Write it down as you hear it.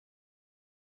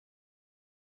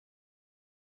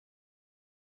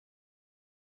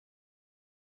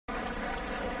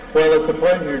Well, it's a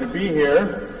pleasure to be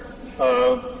here.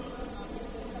 I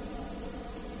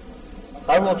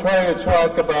will try to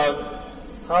talk about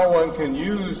how one can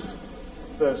use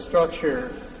the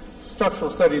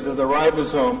structural studies of the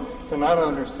ribosome to not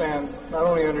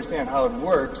only understand how it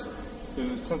works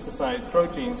to synthesize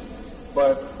proteins,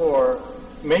 but for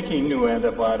making new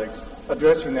antibiotics,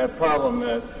 addressing that problem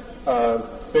that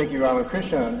Venki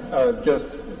Ramakrishnan just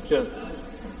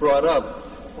brought up.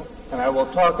 And I will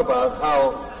talk about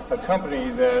how a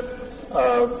company that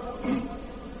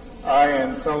I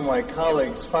and some of my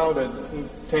colleagues founded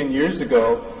 10 years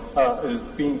ago is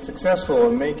being successful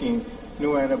in making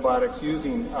new antibiotics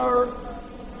using our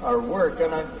work.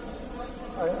 And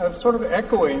I'm sort of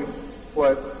echoing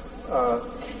what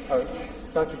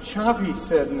Dr. Chaffee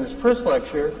said in his first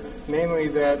lecture, namely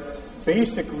that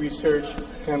basic research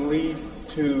can lead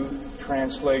to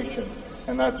translation,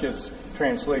 and not just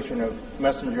translation of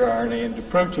messenger RNA into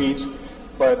proteins,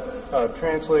 but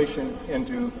translation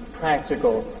into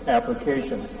practical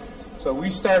applications. So we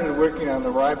started working on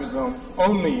the ribosome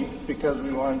only because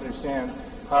we wanted to understand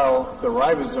how the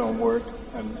ribosome worked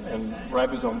and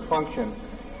ribosome function,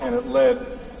 and it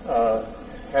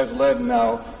has led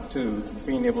now to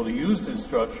being able to use this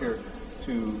structure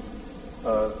to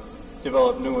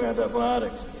develop new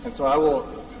antibiotics. And so I will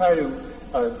try to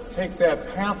take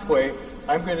that pathway.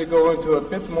 I'm going to go into a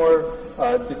bit more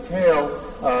detail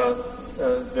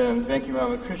than Venki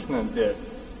Ramakrishnan did.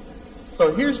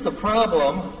 So here's the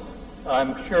problem.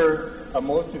 I'm sure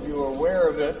most of you are aware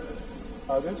of it.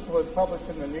 This was published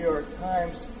in the New York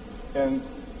Times in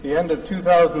the end of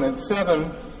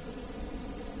 2007.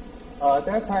 At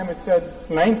that time it said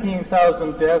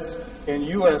 19,000 deaths in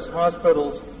U.S.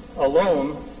 hospitals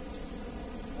alone.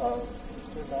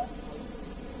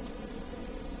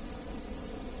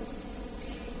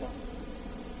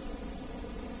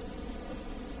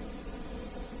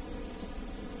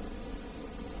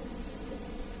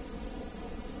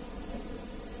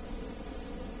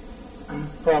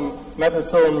 From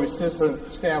methicillin-resistant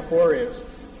Staph aureus.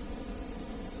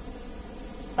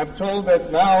 I'm told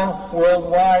that now,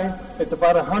 worldwide, it's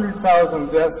about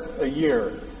 100,000 deaths a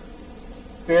year.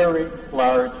 Very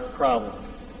large problem.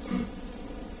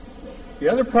 The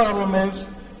other problem is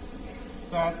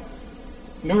that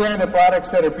new antibiotics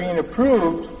that are being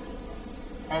approved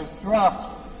has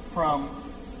dropped from,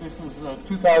 this is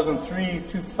 2003,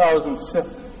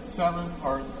 2007,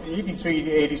 or 83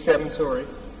 to 87, sorry.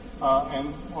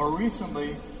 And more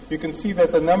recently, you can see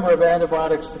that the number of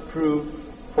antibiotics approved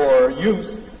for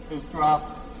use has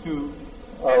dropped to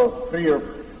 2 or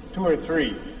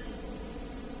 3.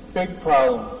 Big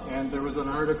problem. And there was an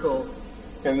article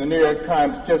in the New York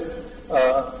Times just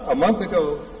a month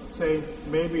ago saying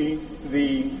maybe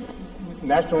the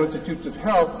National Institutes of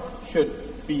Health should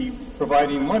be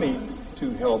providing money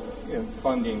to help in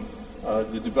funding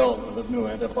the development of new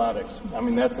antibiotics. I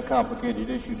mean, that's a complicated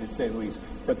issue to say the least.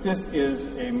 But this is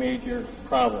a major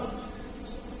problem.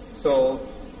 So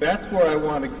that's where I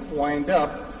want to wind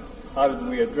up. How did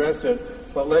we address it?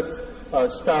 But let's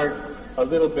start a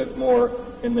little bit more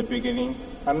in the beginning.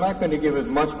 I'm not going to give as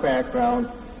much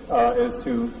background as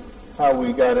to how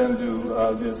we got into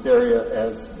this area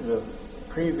as the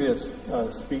previous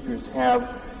speakers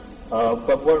have.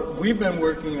 But what we've been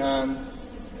working on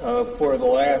for the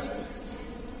last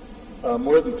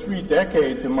more than 3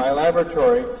 decades in my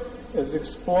laboratory is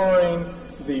exploring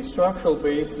the structural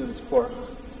basis for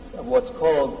what's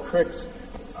called Crick's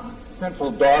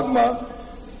central dogma: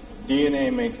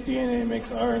 DNA makes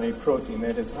RNA protein.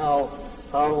 That is, how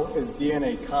is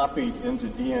DNA copied into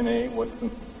DNA? What is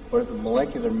the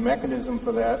molecular mechanism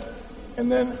for that? And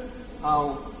then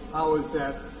how is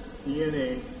that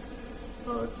DNA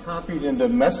copied into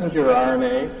messenger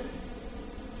RNA?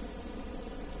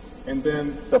 And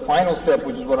then the final step,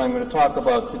 which is what I'm going to talk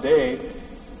about today,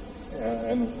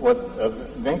 and what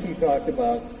Venki talked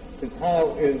about, is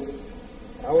how is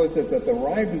it that the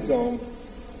ribosome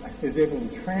is able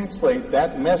to translate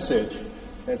that message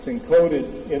that's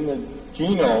encoded in the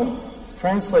genome,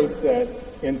 translates that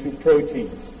into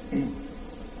proteins.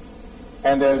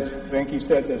 And as Venki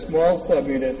said, the small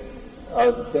subunit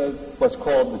does what's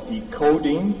called the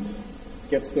decoding,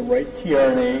 gets the right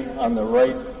tRNA on the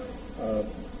right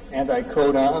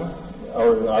anticodon,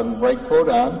 or on the right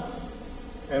codon.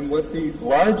 And what the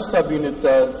large subunit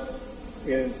does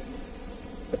is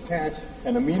attach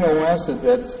an amino acid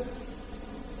that's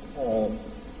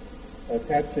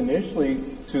attached initially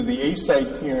to the A site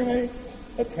tRNA,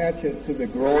 attach it to the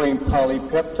growing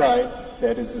polypeptide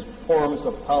that forms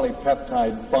a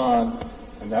polypeptide bond,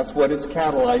 and that's what it's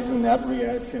catalyzing, that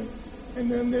reaction. And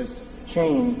then this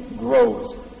chain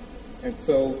grows. And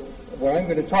so what I'm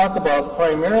going to talk about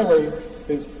primarily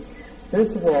is,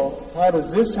 first of all, how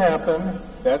does this happen?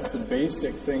 That's the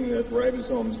basic thing that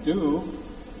ribosomes do.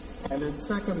 And then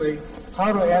secondly,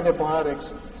 how do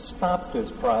antibiotics stop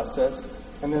this process?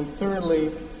 And then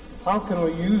thirdly, how can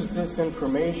we use this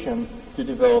information to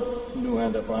develop new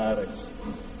antibiotics?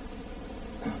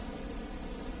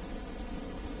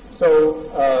 So,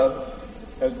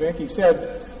 as Becky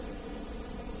said,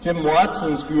 Jim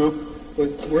Watson's group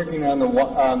was working on the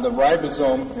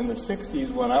ribosome in the 60s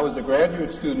when I was a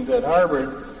graduate student at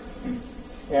Harvard.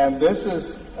 And this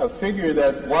is a figure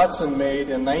that Watson made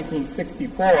in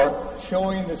 1964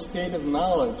 showing the state of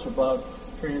knowledge about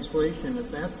translation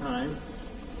at that time.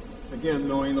 Again,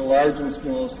 knowing the large and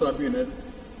small subunit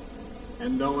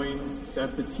and knowing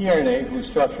that the tRNA, whose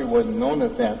structure wasn't known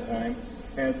at that time,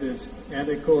 had this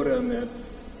anticodon that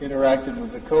interacted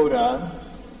with the codon,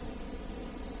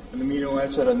 an amino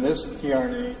acid on this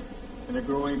tRNA, and a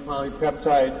growing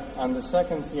polypeptide on the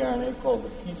second tRNA called the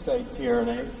P-site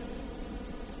tRNA,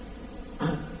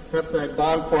 peptide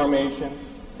bond formation,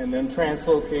 and then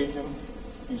translocation.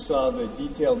 You saw the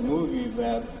detailed movie of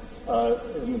that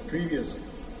in the previous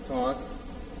talk.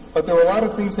 But there were a lot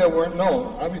of things that weren't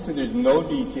known. Obviously, there's no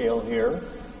detail here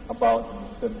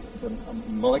about the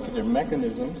molecular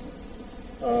mechanisms.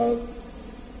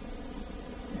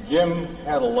 Jim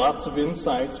had lots of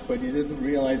insights, but he didn't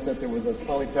realize that there was a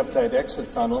polypeptide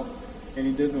exit tunnel, and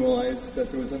he didn't realize that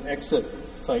there was an exit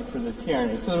site for the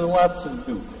tRNA. So there were lots to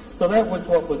do. So that was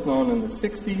what was known in the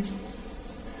 60s.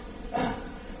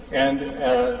 And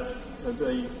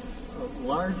the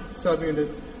large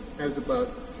subunit has about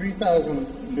 3,000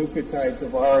 nucleotides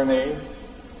of RNA,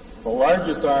 the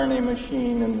largest RNA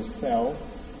machine in the cell,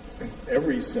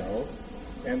 every cell,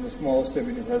 and the small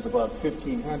subunit has about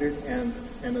 1,500 and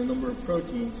a number of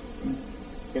proteins.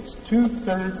 It's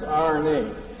 2/3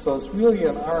 RNA, so it's really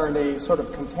an RNA sort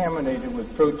of contaminated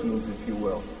with proteins, if you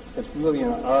will. It's really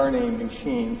an RNA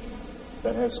machine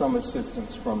that has some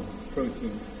assistance from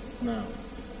proteins now.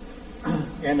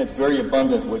 And it's very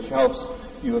abundant, which helps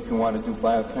you if you want to do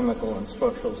biochemical and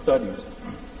structural studies.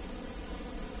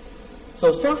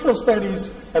 So structural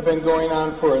studies have been going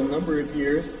on for a number of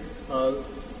years.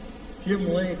 Jim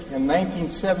Lake in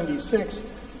 1976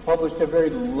 published a very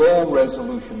low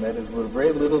resolution, that is, with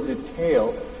very little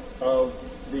detail of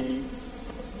the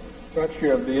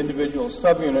structure of the individual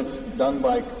subunits done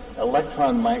by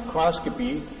electron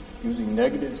microscopy using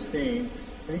negative stain.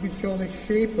 And you can show the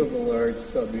shape of a large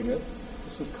subunit.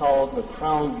 This is called the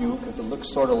crown view because it looks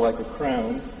sort of like a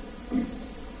crown.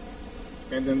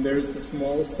 And then there's the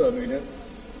small subunit,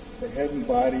 the head and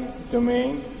body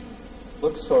domain.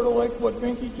 Looks sort of like what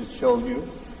Venki just showed you.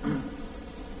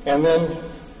 And then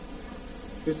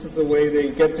this is the way they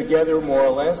get together, more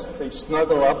or less. They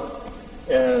snuggle up,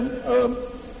 and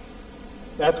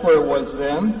that's where it was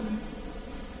then.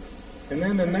 And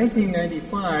then in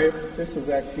 1995, this was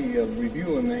actually a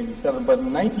review in 97, but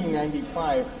in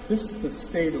 1995, this is the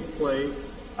state of play.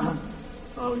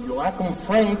 Joachim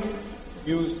Frank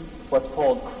used what's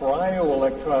called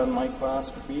cryo-electron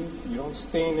microscopy. You don't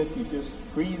stain it, you just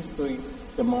freeze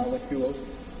the molecules.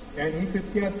 And he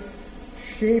could get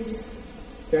shapes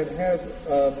that had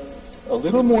a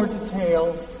little more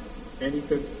detail, and he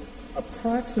could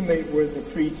approximate where the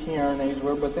 3 tRNAs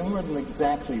were, but they weren't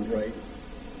exactly right.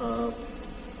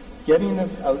 Getting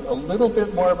a little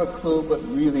bit more of a clue, but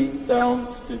really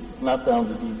not down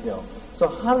to detail. So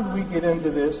how did we get into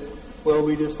this? Well,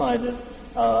 we decided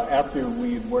after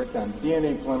we had worked on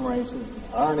DNA polymerases,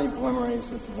 and RNA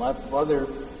polymerases, and lots of other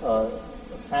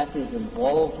factors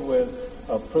involved with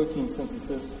protein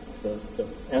synthesis, the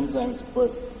enzymes to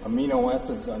put amino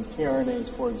acids on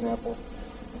tRNAs, for example,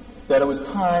 that it was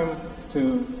time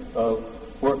to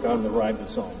work on the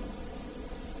ribosome.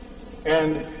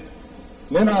 And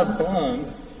Leonard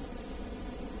Bond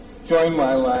joined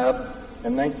my lab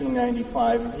in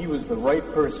 1995, and he was the right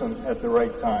person at the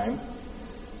right time.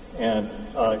 And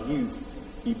he's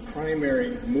the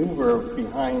primary mover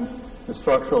behind the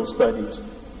structural studies.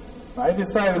 I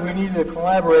decided we needed to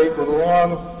collaborate with a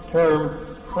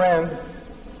long-term friend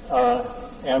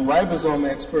and ribosome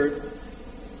expert,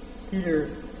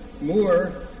 Peter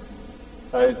Moore.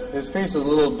 His face is a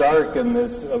little dark in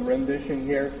this rendition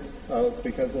here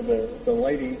because of the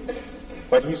lighting,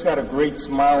 but he's got a great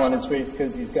smile on his face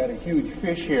because he's got a huge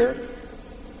fish here.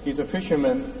 He's a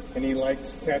fisherman, and he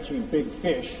likes catching big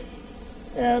fish,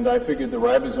 and I figured the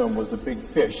ribosome was a big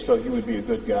fish, so he would be a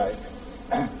good guy.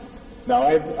 Now,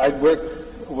 I've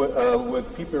worked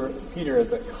with Peter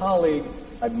as a colleague.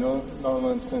 I've known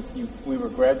him since we were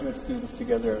graduate students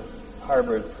together at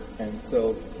Harvard, and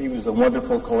so he was a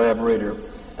wonderful collaborator.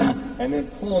 And then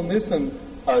Paul Nissen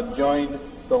joined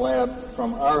the lab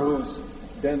from Aarhus,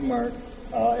 Denmark,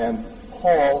 and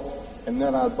Paul and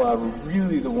then Adbad were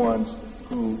really the ones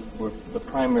who were the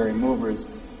primary movers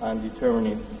on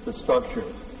determining the structure.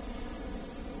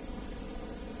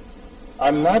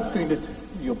 I'm not going to,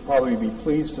 you'll probably be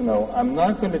pleased to know, I'm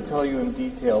not going to tell you in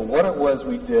detail what it was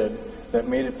we did that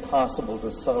made it possible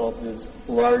to solve this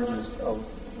largest of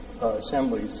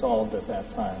assemblies solved at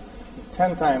that time.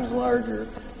 10 times larger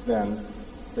than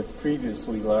the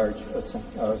previously large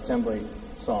assembly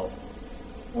solved.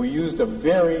 We used a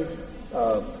very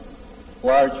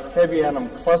large heavy atom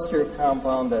cluster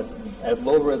compound that at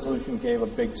low resolution gave a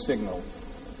big signal.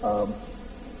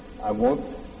 I won't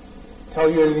tell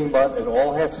you anything about it. It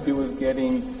all has to do with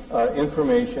getting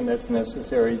information that's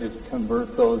necessary to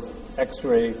convert those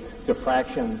X-ray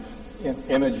diffraction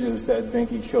images that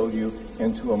Venki showed you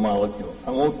into a molecule.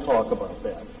 I won't talk about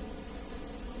that.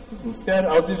 Instead,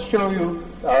 I'll just show you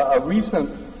a recent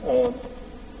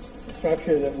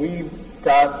structure that we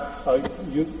got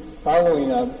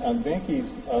following on Venki's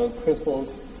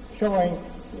crystals, showing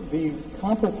the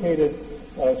complicated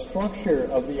structure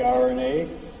of the RNA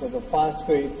with a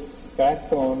phosphate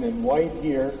backbone in white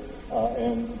here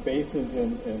and bases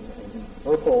in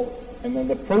purple, and then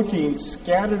the proteins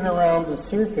scattered around the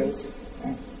surface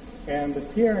and the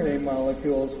tRNA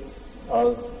molecules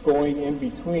going in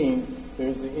between.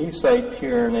 There's the E-site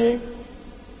tRNA,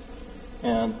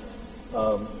 and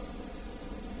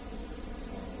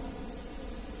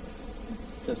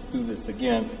just do this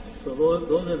again. So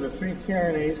those are the three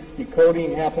tRNAs.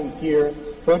 Decoding happens here.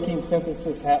 Protein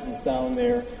synthesis happens down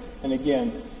there. And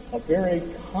again, a very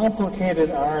complicated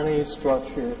RNA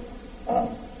structure.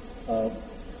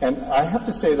 And I have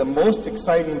to say the most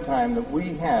exciting time that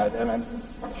we had, and I'm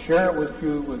sure it was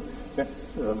true with the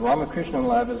Ramakrishnan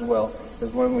lab as well,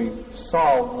 is when we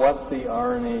saw what the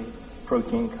RNA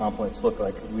protein complex looked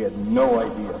like. We had no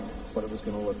idea what it was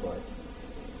going to look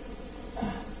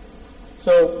like.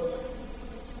 So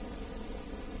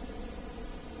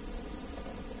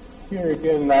here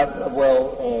again, not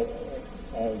well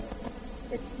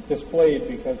displayed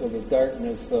because of the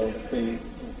darkness of the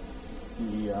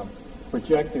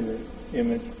projected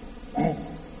image,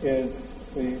 is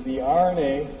the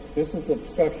RNA. This is the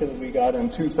structure that we got in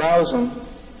 2000.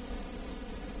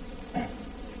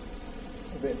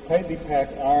 The tightly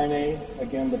packed RNA,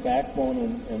 again the backbone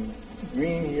in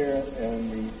green here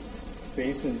and the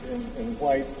bases in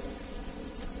white.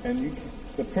 And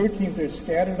the proteins are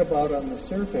scattered about on the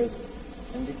surface,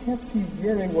 and you can't see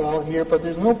very well here, but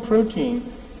there's no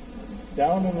protein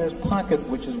down in this pocket,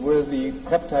 which is where the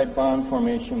peptide bond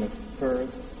formation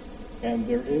occurs. And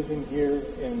there is in here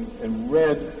in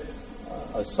red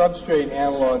a substrate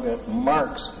analog that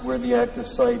marks where the active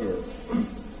site is.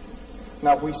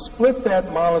 Now, if we split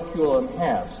that molecule in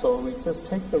half, so we just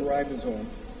take the ribosome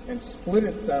and split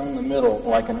it down the middle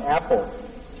like an apple,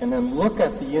 and then look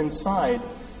at the inside,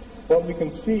 what we can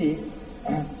see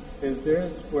is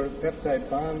there's where peptide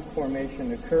bond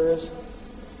formation occurs,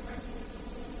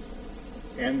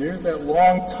 and there's that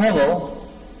long tunnel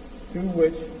through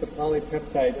which the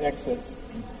polypeptide exits.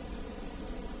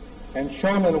 And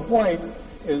shown in white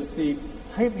is the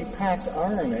tightly packed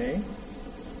RNA.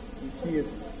 You see it's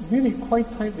really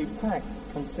quite tightly packed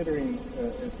considering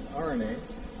its RNA.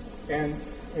 And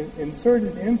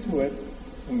inserted into it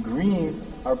in green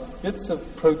are bits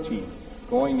of protein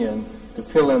going in to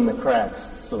fill in the cracks,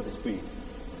 so to speak.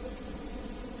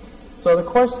 So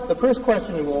the first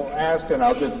question we'll ask, and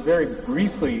I'll just very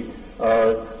briefly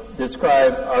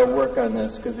describe our work on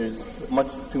this because there's much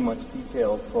too much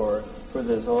detail for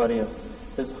this audience,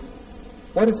 is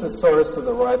what is the source of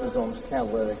the ribosome's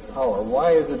catalytic power?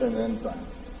 Why is it an enzyme?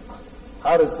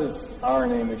 How does this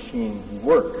RNA machine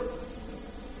work?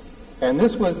 And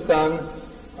this was done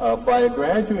by a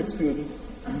graduate student,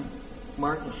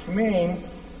 Martin Schmain,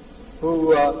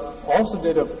 who also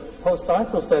did a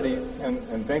postdoctoral study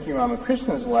in Venki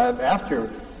Ramakrishnan's lab after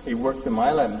he worked in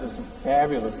my lab and did some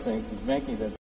fabulous things with Venki that